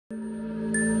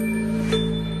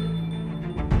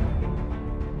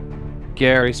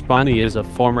Spani is a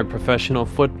former professional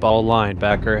football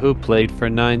linebacker who played for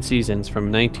 9 seasons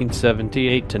from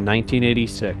 1978 to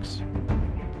 1986.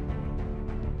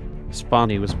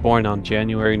 Spani was born on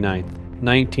January 9,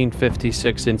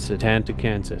 1956 in Satanta,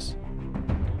 Kansas.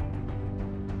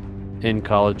 In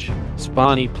college,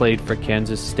 Spani played for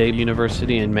Kansas State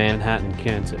University in Manhattan,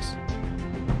 Kansas.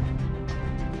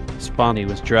 Spani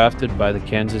was drafted by the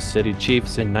Kansas City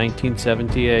Chiefs in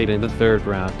 1978 in the 3rd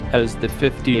round as the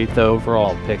 58th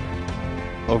overall pick.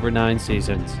 Over 9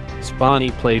 seasons,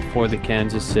 Spani played for the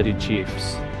Kansas City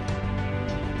Chiefs.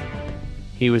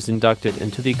 He was inducted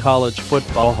into the College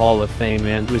Football Hall of Fame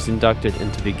and was inducted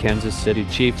into the Kansas City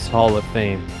Chiefs Hall of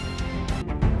Fame.